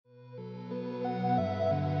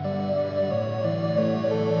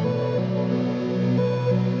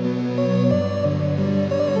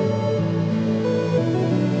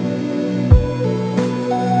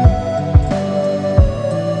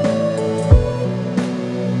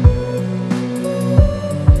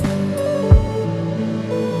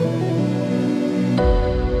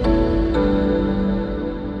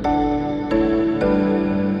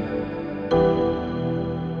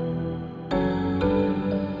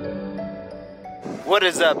What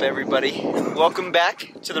is up, everybody? Welcome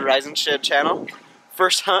back to the Rise and Shed channel.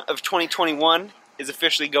 First hunt of 2021 is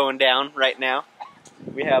officially going down right now.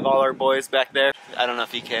 We have all our boys back there. I don't know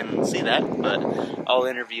if you can see that, but I'll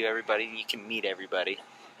interview everybody and you can meet everybody.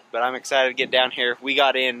 But I'm excited to get down here. We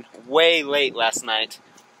got in way late last night,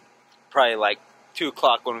 probably like 2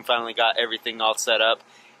 o'clock when we finally got everything all set up.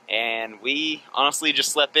 And we honestly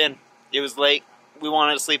just slept in. It was late. We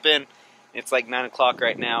wanted to sleep in. It's like 9 o'clock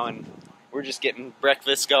right now, and we're just getting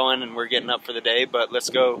breakfast going and we're getting up for the day. But let's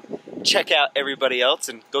go check out everybody else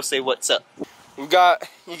and go say what's up. We've got,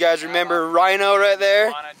 you guys remember Rhino right there?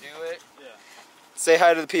 Wanna do it? Yeah. Say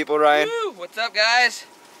hi to the people, Ryan. Woo! What's up, guys?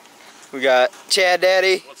 We got Chad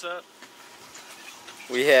Daddy. What's up?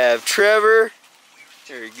 We have Trevor.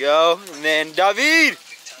 There you go. And then David.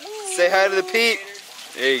 Say hi to the Pete.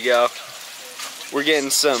 There you go. We're getting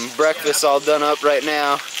some breakfast all done up right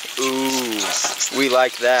now. Ooh, we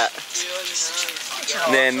like that.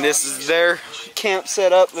 And then this is their camp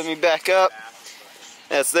set up. Let me back up.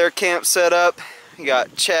 That's their camp set up. We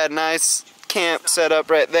got Chad Nice camp set up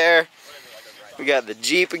right there. We got the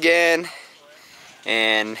Jeep again.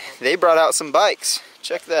 And they brought out some bikes.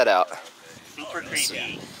 Check that out. Super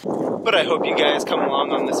creepy. But I hope you guys come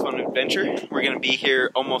along on this fun adventure. We're going to be here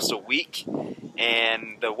almost a week.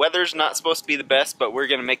 And the weather's not supposed to be the best, but we're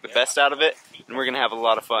going to make the best out of it. And we're going to have a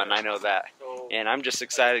lot of fun. I know that. And I'm just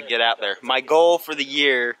excited to get out there. My goal for the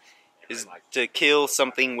year is to kill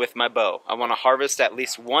something with my bow. I want to harvest at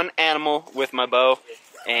least one animal with my bow.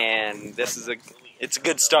 And this is it's a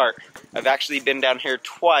good start. I've actually been down here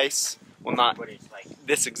twice. Well, not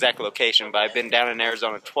this exact location, but I've been down in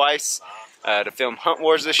Arizona twice to film Hunt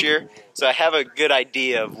Wars this year. So I have a good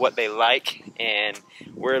idea of what they like, and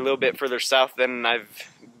we're a little bit further south than I've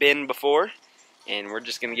been before, and we're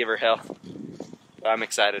just going to give her hell. I'm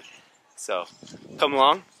excited. So come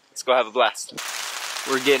along, let's go have a blast.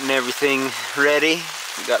 We're getting everything ready.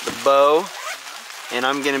 We got the bow, and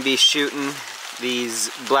I'm going to be shooting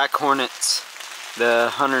these Black Hornets, the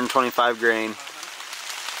 125 grain.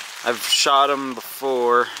 I've shot them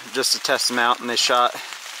before just to test them out, and they shot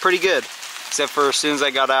pretty good. Except for as soon as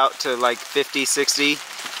I got out to like 50, 60,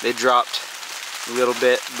 they dropped a little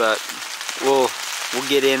bit, but we'll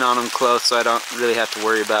get in on them close, so I don't really have to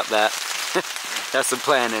worry about that. That's the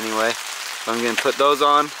plan anyway. So I'm going to put those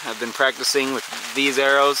on. I've been practicing with these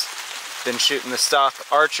arrows. Been shooting the stock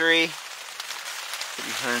archery.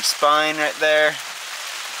 Getting her spine right there.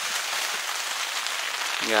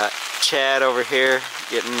 We got Chad over here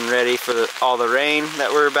getting ready for all the rain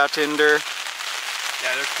that we're about to endure.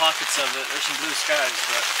 Yeah, there's pockets of it. There's some blue skies,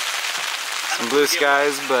 but... Some blue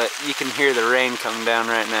skies, but you can hear the rain coming down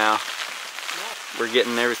right now. We're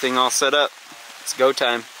getting everything all set up. It's go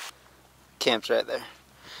time. Camp's right there.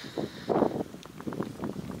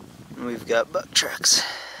 And we've got buck trucks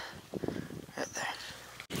right there.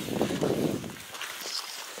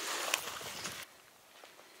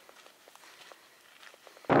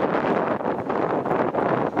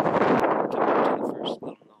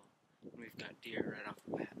 We've got deer right off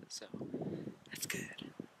the bat, so that's good.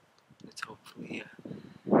 Let's hopefully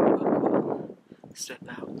we'll step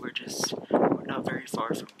out. We're not very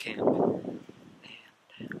far from camp,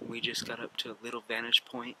 and we just got up to a little vantage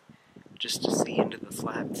point just to see into the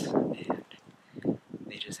flats, and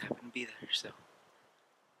they just happen to be there, so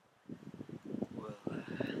we'll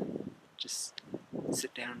just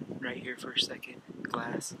sit down right here for a second,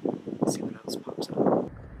 glass, see what else pops up.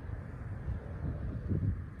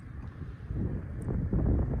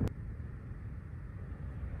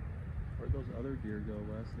 Where'd those other deer go,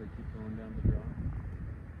 Wes? They keep going down the draw?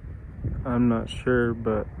 I'm not sure,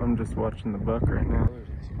 but I'm just watching the buck right now.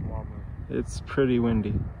 It's pretty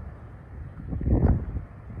windy.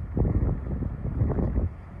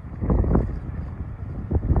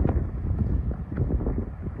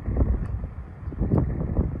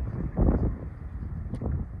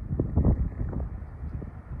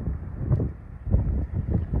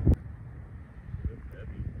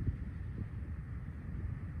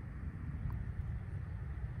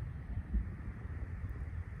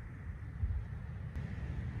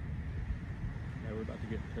 We're about to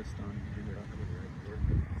get pissed on.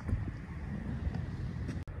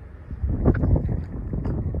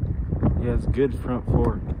 He has good front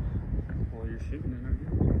fork. Well, you're shooting it, aren't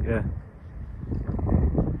you? Yeah.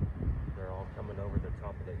 They're all coming over the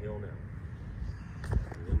top of the hill now.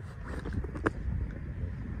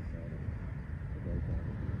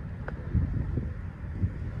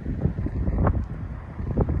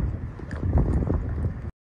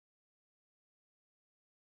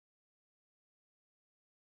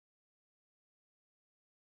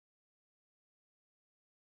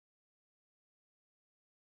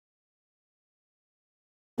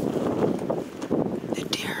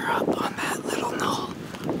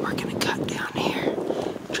 cut down here.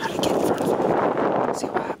 Try to get in front of him. See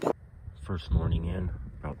what happens. First morning in,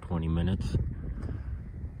 about 20 minutes.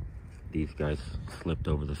 These guys slipped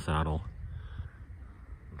over the saddle.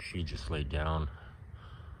 She just laid down.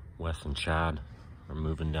 Wes and Chad are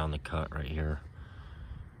moving down the cut right here,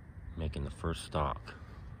 making the first stalk.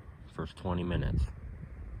 First 20 minutes.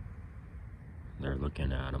 They're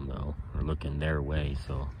looking at them though. They're looking their way,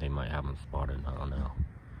 so they might have them spotted. I don't know.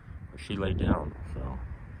 But she laid down, so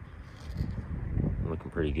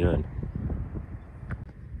looking pretty good.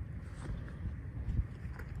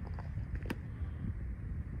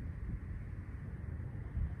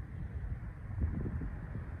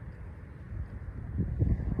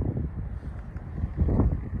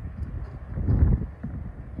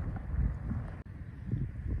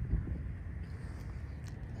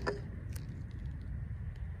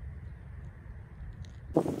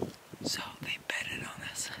 So they bedded on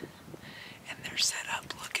us, and they're set up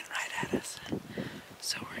looking right at us.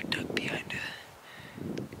 So we're ducked behind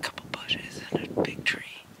a couple bushes and a big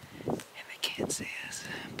tree, and they can't see us,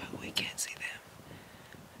 but we can't see them.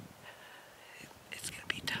 It's gonna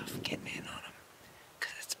be tough getting in on them,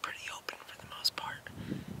 because it's pretty open for the most part.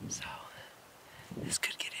 So this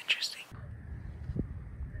could get interesting.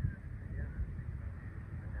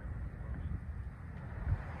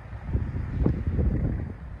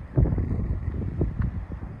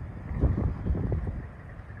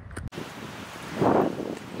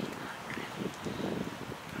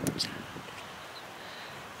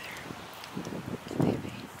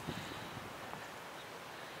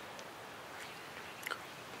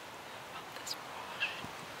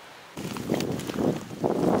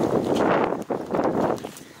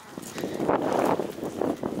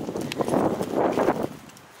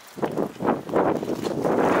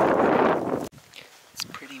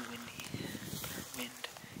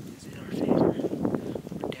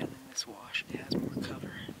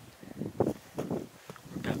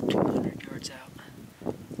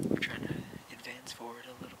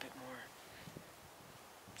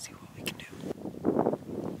 See what we can do.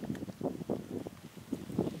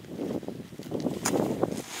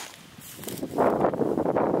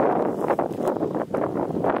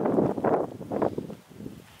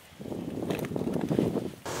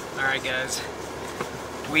 Alright guys,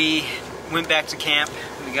 we went back to camp.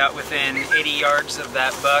 We got within 80 yards of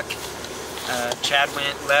that buck. Chad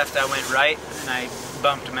went left, I went right, and I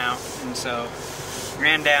bumped him out. And so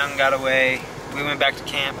ran down, got away. We went back to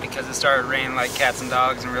camp because it started raining like cats and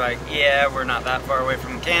dogs, and we're like, yeah, we're not that far away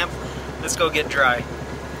from camp. Let's go get dry.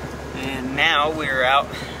 And now we're out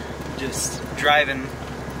just driving,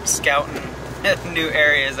 scouting new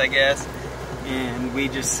areas, I guess. And we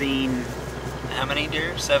just seen, how many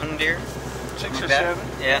deer? 7 deer? 6 or 7.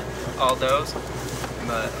 Yeah, all those.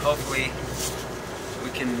 But hopefully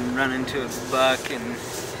we can run into a buck, and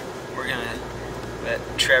we're gonna let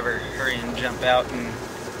Trevor hurry and jump out and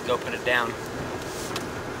go put it down.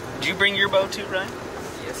 Did you bring your bow too, Ryan?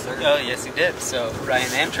 Yes, sir. Oh, yes, he did. So,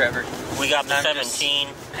 Ryan and Trevor. We got the I'm 17.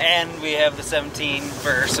 And we have the 17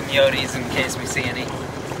 for some Yotes in case we see any.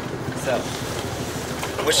 So,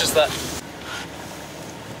 wish us luck.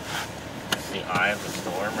 The eye of the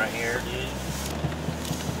storm right here, dude.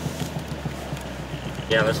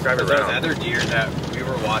 Yeah, let's drive Those around. other deer that we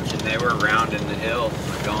were watching, they were around in the hill,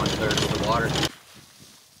 going towards the water.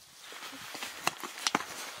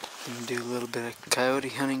 I'm gonna do a little bit of coyote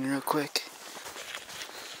hunting real quick.